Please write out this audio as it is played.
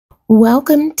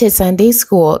Welcome to Sunday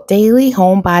School Daily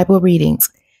Home Bible Readings.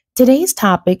 Today's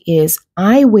topic is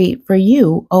I Wait for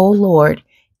You, O Lord.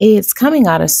 It's coming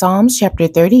out of Psalms chapter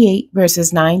 38,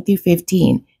 verses 9 through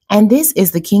 15, and this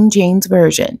is the King James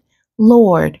Version.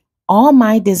 Lord, all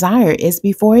my desire is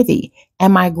before thee,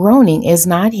 and my groaning is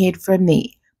not hid from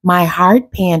thee. My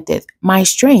heart panteth, my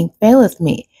strength faileth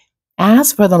me.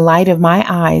 As for the light of my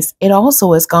eyes, it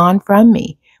also is gone from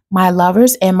me. My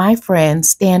lovers and my friends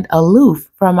stand aloof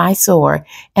from my sore,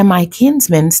 and my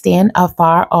kinsmen stand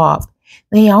afar off.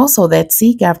 They also that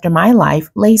seek after my life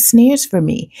lay snares for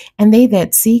me, and they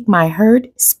that seek my hurt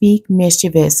speak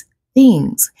mischievous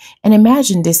things, and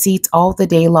imagine deceits all the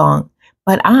day long.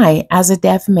 But I, as a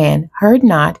deaf man, heard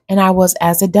not, and I was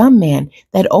as a dumb man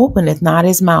that openeth not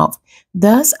his mouth.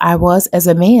 Thus I was as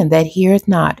a man that heareth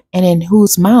not, and in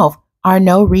whose mouth are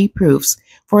no reproofs.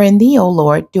 For in thee, O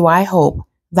Lord, do I hope.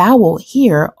 Thou wilt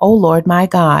hear, O Lord my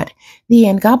God. The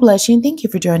end. God bless you, and thank you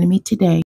for joining me today.